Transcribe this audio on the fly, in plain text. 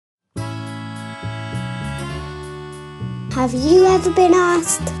Have you ever been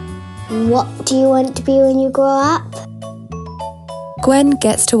asked, what do you want to be when you grow up? Gwen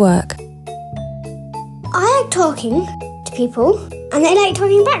gets to work. I like talking to people, and they like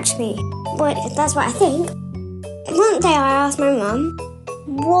talking back to me. Well, that's what I think. One day I asked my mum,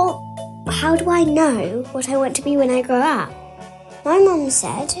 how do I know what I want to be when I grow up? My mum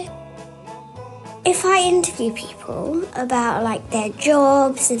said, if I interview people about like their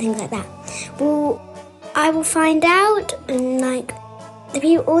jobs and things like that, I will find out, and like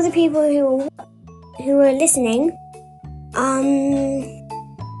all the people who are listening,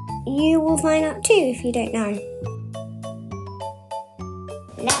 you will find out too if you don't know.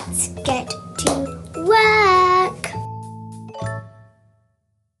 Let's get to work.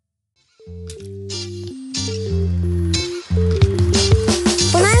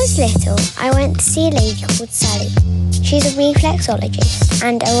 When I was little, I went to see a lady called Sally. She's a reflexologist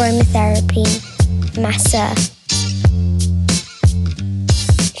and aromatherapy masseur.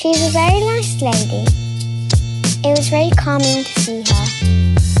 She's a very nice lady. It was very calming to see her.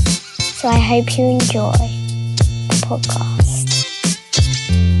 So I hope you enjoy the podcast.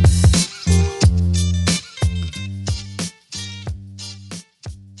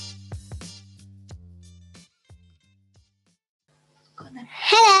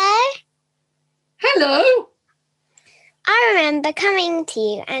 Hello. Hello. I remember coming to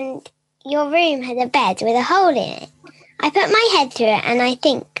you and your room had a bed with a hole in it. I put my head through it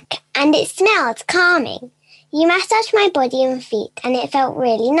and it smelled calming. You massaged my body and feet and it felt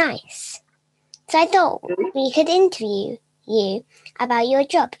really nice. So I thought we could interview you about your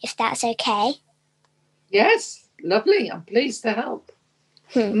job, if that's okay. Yes, lovely. I'm pleased to help.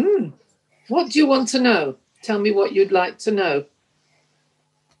 What do you want to know? Tell me what you'd like to know.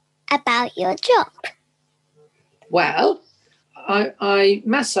 About your job. Well, I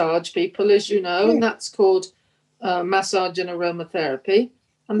massage people, as you know, and that's called massage and aromatherapy.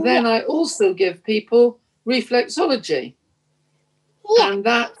 And then I also give people reflexology. Yeah. And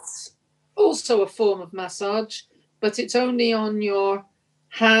that's also a form of massage, but it's only on your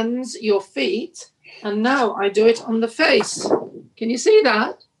hands, your feet, and now I do it on the face. Can you see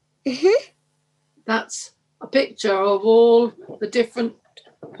that? Mm-hmm. That's a picture of all the different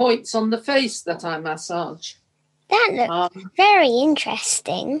points on the face that I massage. That looks very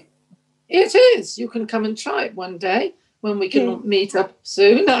interesting. It is. You can come and try it one day when we can meet up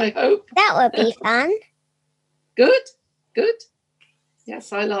soon, I hope. That would be fun. Good.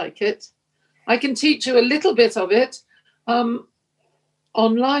 Yes, I like it. I can teach you a little bit of it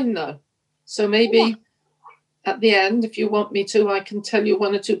online, though. So maybe at the end, if you want me to, I can tell you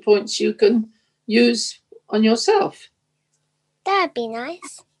one or two points you can use on yourself. That would be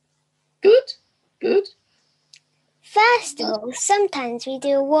nice. Good. First of all, sometimes we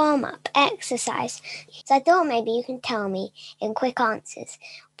do a warm-up exercise. So I thought maybe you can tell me in quick answers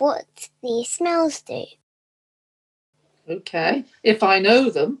what these smells do. Okay, if I know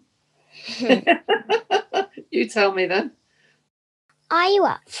them. You tell me then. Are you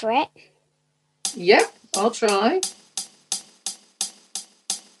up for it? Yep, I'll try.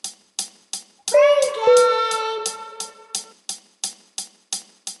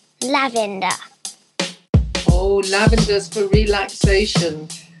 Lavender. Oh, lavender's for relaxation.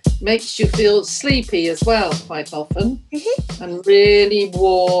 Makes you feel sleepy as well quite often. Mm-hmm. And really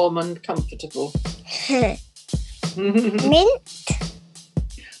warm and comfortable.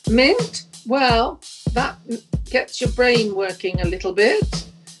 Mint, well, that gets your brain working a little bit.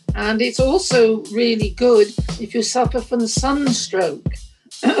 And it's also really good if you suffer from sunstroke.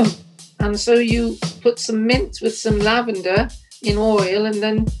 And so you put some mint with some lavender in oil and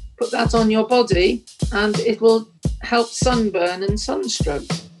then put that on your body and it will help sunburn and sunstroke.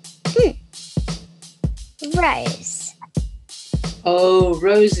 Rose. Oh,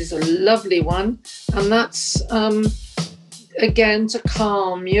 rose is a lovely one. And that's, again, to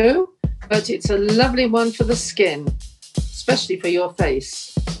calm you. But it's a lovely one for the skin, especially for your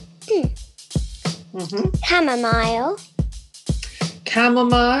face. Mm-hmm.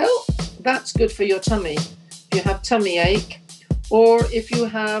 Chamomile, that's good for your tummy. If you have tummy ache or if you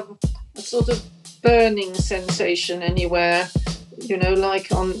have a sort of burning sensation anywhere, you know,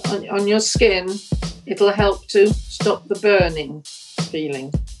 like on your skin, it'll help to stop the burning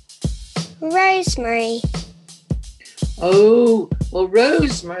feeling. Rosemary. Oh, well,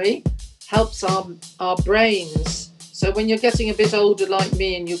 rosemary helps our brains. So when you're getting a bit older like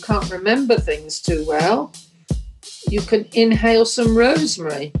me and you can't remember things too well, you can inhale some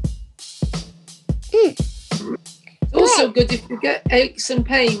rosemary. Also good if you get aches and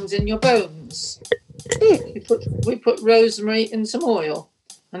pains in your bones. We put rosemary in some oil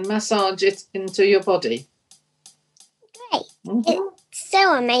and massage it into your body. Mhm. It's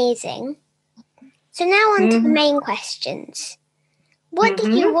so amazing. So now on to the main questions. What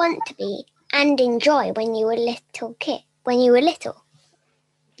did you want to be and enjoy when you were little kid? When you were little?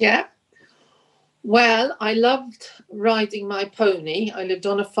 Yeah. Well, I loved riding my pony. I lived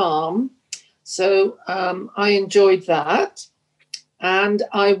on a farm, so I enjoyed that. And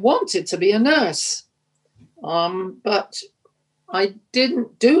I wanted to be a nurse, but I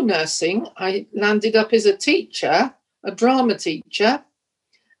didn't do nursing. I landed up as a teacher, a drama teacher.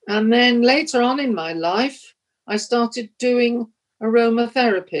 And then later on in my life, I started doing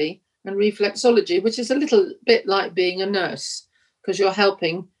aromatherapy and reflexology, which is a little bit like being a nurse because you're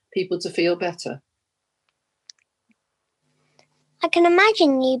helping people to feel better. I can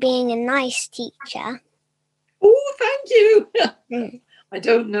imagine you being a nice teacher. Oh, thank you. I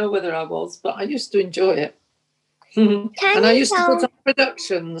don't know whether I was, but I used to enjoy it. And I used to put on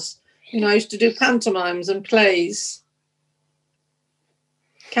productions. I used to do pantomimes and plays.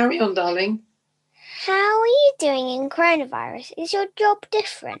 Carry on, darling. How are you doing in coronavirus? Is your job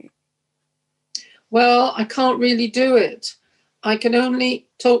different? Well, I can't really do it. I can only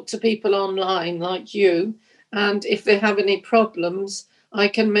talk to people online like you. And if they have any problems, I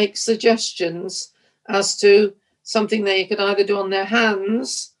can make suggestions as to something they could either do on their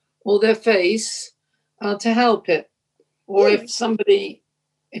hands or their face to help it. Or if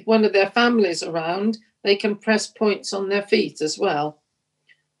one of their families around, they can press points on their feet as well.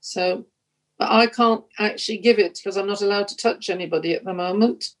 So, but I can't actually give it because I'm not allowed to touch anybody at the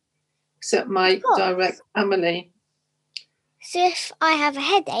moment, except my direct family. So if I have a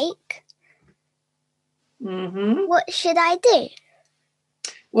headache, what should I do?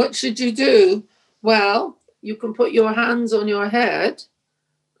 What should you do? Well, you can put your hands on your head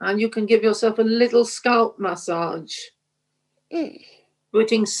and you can give yourself a little scalp massage.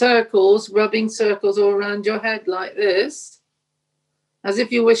 Putting circles, rubbing circles all around your head like this, as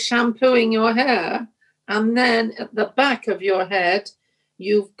if you were shampooing your hair. And then at the back of your head,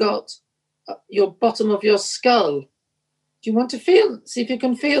 you've got your bottom of your skull. Do you want to see if you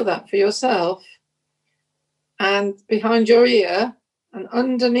can feel that for yourself? And behind your ear and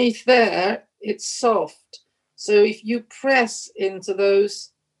underneath there, it's soft. So if you press into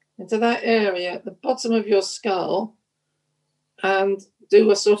that area at the bottom of your skull and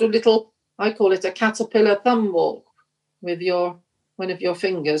do a sort of little, I call it a caterpillar thumb walk with one of your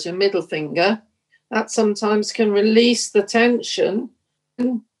fingers, your middle finger, that sometimes can release the tension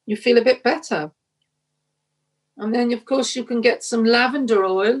and you feel a bit better. And then, of course, you can get some lavender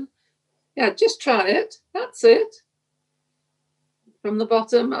oil. Yeah, just try it. That's it. From the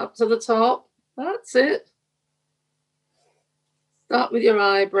bottom up to the top. That's it. Start with your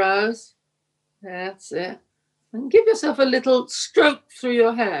eyebrows. That's it. And give yourself a little stroke through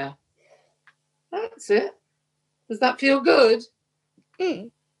your hair. That's it. Does that feel good? Yeah,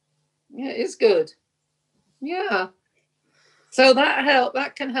 it is good. Yeah. So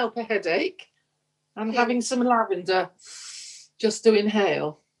that can help a headache. And having some lavender just to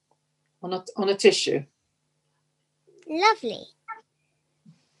inhale on a tissue. Lovely.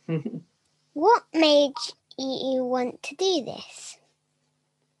 What made you want to do this?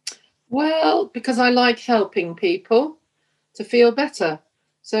 Well, because I like helping people to feel better.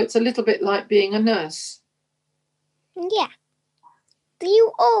 So it's a little bit like being a nurse. Yeah. Do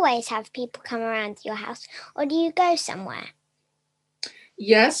you always have people come around your house or do you go somewhere?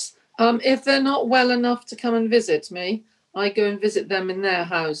 Yes. If they're not well enough to come and visit me, I go and visit them in their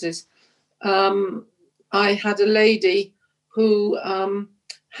houses. I had a lady who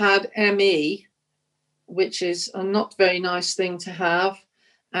had ME, which is a not very nice thing to have,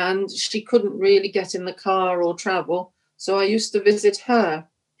 and she couldn't really get in the car or travel, so I used to visit her.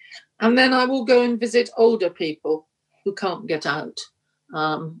 And then I will go and visit older people who can't get out.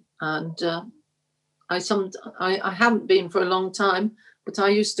 I haven't been for a long time, but I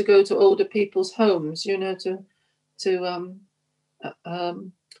used to go to older people's homes, to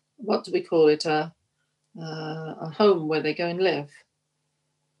what do we call it? A home where they go and live.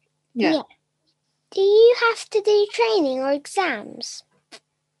 Yeah. Do you have to do training or exams?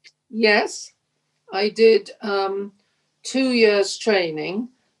 Yes, I did 2 years training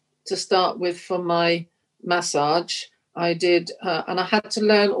to start with for my massage. I did, and I had to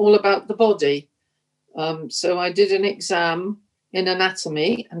learn all about the body. So I did an exam in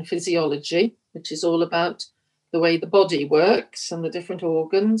anatomy and physiology, which is all about the way the body works and the different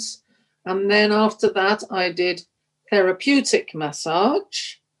organs. And then after that, I did therapeutic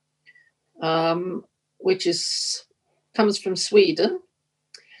massage, which comes from Sweden.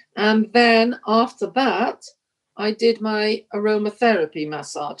 And then after that, I did my aromatherapy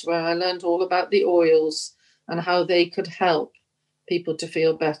massage, where I learned all about the oils and how they could help people to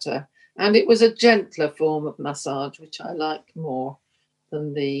feel better. And it was a gentler form of massage, which I like more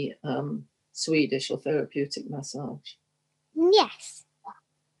than the Swedish or therapeutic massage. Yes.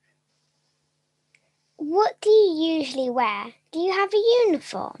 What do you usually wear? Do you have a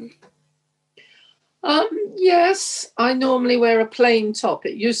uniform? Yes, I normally wear a plain top.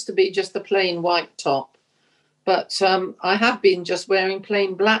 It used to be just a plain white top, but I have been just wearing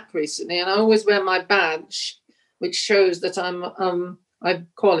plain black recently, and I always wear my badge, which shows that I've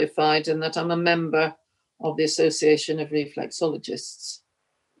qualified and that I'm a member of the Association of Reflexologists.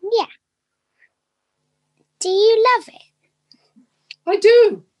 Yeah. Do you love it? I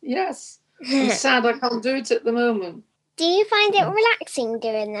do, yes. I'm sad I can't do it at the moment. Do you find it relaxing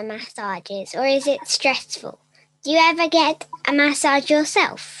doing the massages, or is it stressful? Do you ever get a massage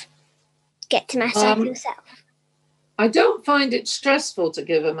yourself? Get to massage yourself? I don't find it stressful to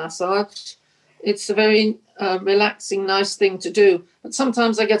give a massage. It's a very relaxing, nice thing to do. But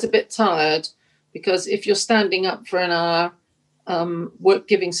sometimes I get a bit tired, because if you're standing up for an hour,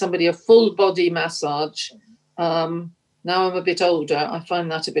 giving somebody a full body massage, now I'm a bit older, I find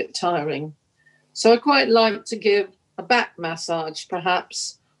that a bit tiring. So I quite like to give a back massage,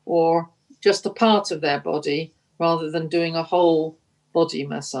 perhaps, or just a part of their body, rather than doing a whole body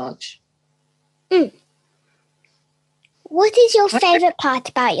massage. What is your favourite part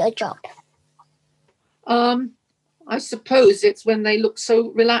about your job? I suppose it's when they look so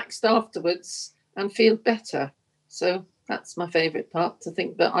relaxed afterwards and feel better. So that's my favourite part, to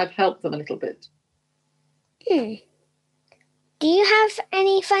think that I've helped them a little bit. Do you have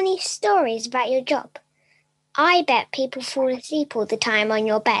any funny stories about your job? I bet people fall asleep all the time on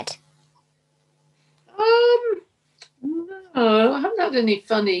your bed. No, I haven't had any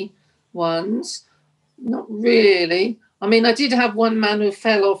funny ones. Not really. I mean, I did have one man who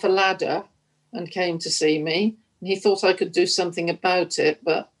fell off a ladder and came to see me, and he thought I could do something about it,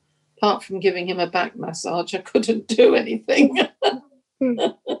 but apart from giving him a back massage, I couldn't do anything.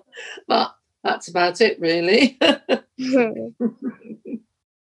 But that's about it, really.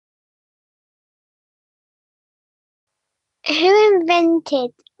 Who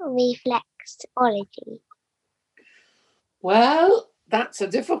invented reflexology? Well, that's a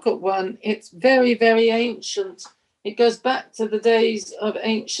difficult one. It's very, very ancient. It goes back to the days of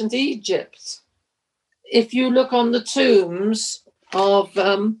ancient Egypt. If you look on the tombs of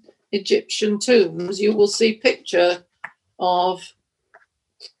Egyptian tombs, you will see a picture of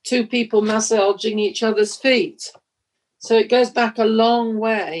two people massaging each other's feet. So it goes back a long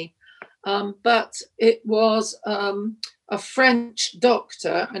way. But it was a French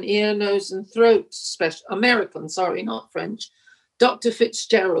doctor, an ear, nose and throat specialist, American, sorry, not French, Dr.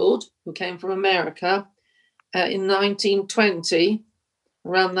 Fitzgerald, who came from America in 1920,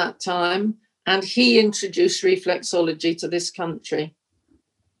 around that time, and he introduced reflexology to this country.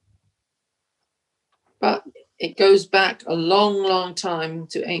 But it goes back a long, long time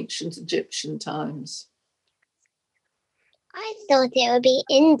to ancient Egyptian times. I thought it would be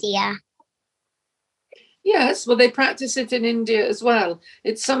India. Yes, well, they practice it in India as well.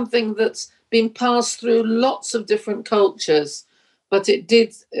 It's something that's been passed through lots of different cultures, but it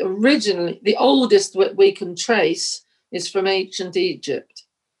did originally, the oldest that we can trace is from ancient Egypt.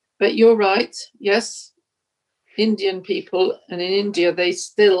 But you're right, yes, Indian people, and in India, they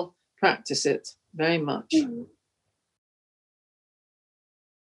still practice it very much.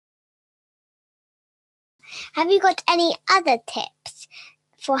 Have you got any other tips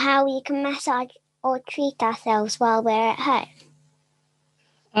for how we can massage or treat ourselves while we're at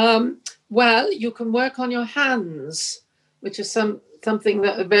home? Well, you can work on your hands, which is something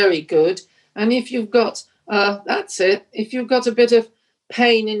that are very good. And if you've got, that's it, if you've got a bit of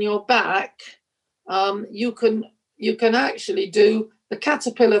pain in your back, you can actually do the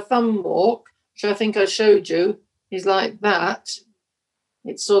caterpillar thumb walk, which I think I showed you, is like that.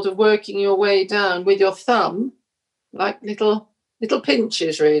 It's sort of working your way down with your thumb, like little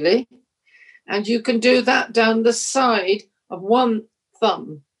pinches, really. And you can do that down the side of one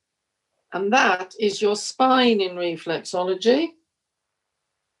thumb. And that is your spine in reflexology.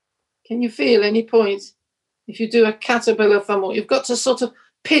 Can you feel any point? If you do a caterpillar thumb walk, you've got to sort of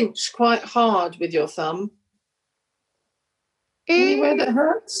pinch quite hard with your thumb. Anywhere that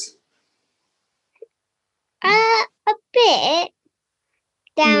hurts? A bit.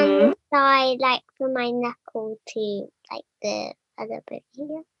 Down the side, like from my knuckle to like the other bit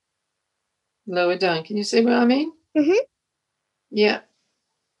here. Lower down. Can you see what I mean? Yeah.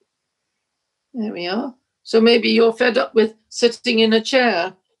 There we are. So maybe you're fed up with sitting in a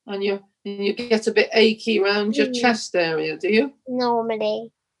chair and you get a bit achy around your chest area, do you?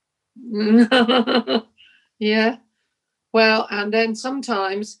 Normally. Yeah. Well, and then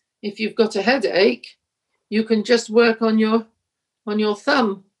sometimes if you've got a headache, you can just work on your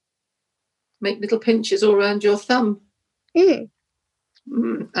thumb. Make little pinches all around your thumb. And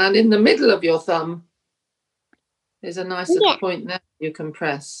in the middle of your thumb, there's a nice little point there you can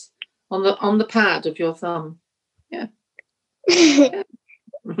press on the pad of your thumb. Yeah.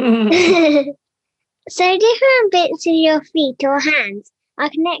 So different bits of your feet or hands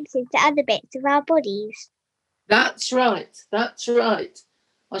are connected to other bits of our bodies. That's right. That's right.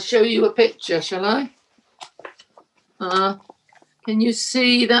 I'll show you a picture, shall I? Can you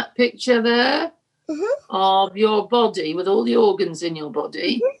see that picture there of your body with all the organs in your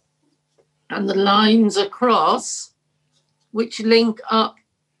body and the lines across which link up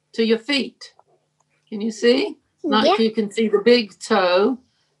to your feet? Can you see? Like you can see the big toe,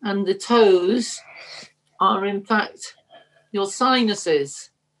 and the toes are in fact your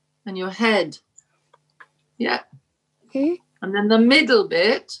sinuses and your head. Yeah. And then the middle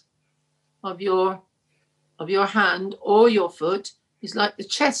bit of your hand or your foot is like the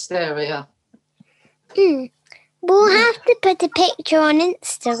chest area. We'll have to put a picture on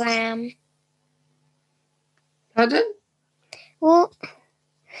Instagram. Pardon? Well,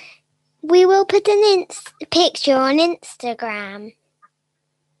 we will put a picture on Instagram.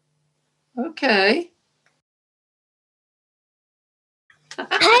 Okay.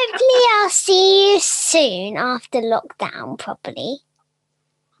 Hopefully I'll see you soon after lockdown properly.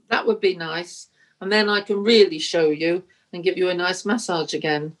 That would be nice. And then I can really show you and give you a nice massage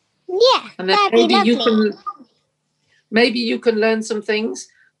again. Yeah, and then that'd be lovely. Maybe you can learn some things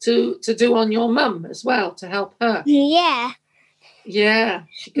to do on your mum as well to help her. Yeah. Yeah,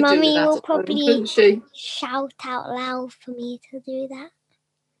 she could Mummy do that will at home, probably couldn't she? shout out loud for me to do that.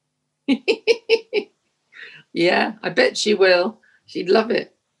 Yeah, I bet she will. She'd love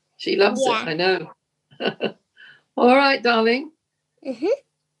it. She loves it, I know. All right, darling. Okay.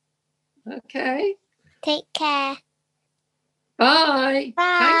 Take care. Bye.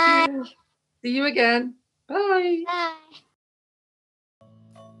 Bye. Thank you. See you again. Bye. Bye.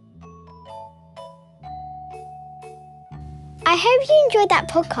 I hope you enjoyed that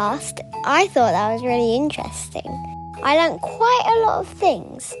podcast. I thought that was really interesting. I learned quite a lot of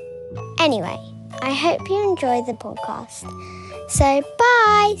things. Anyway, I hope you enjoyed the podcast. So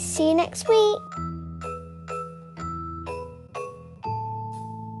bye. See you next week.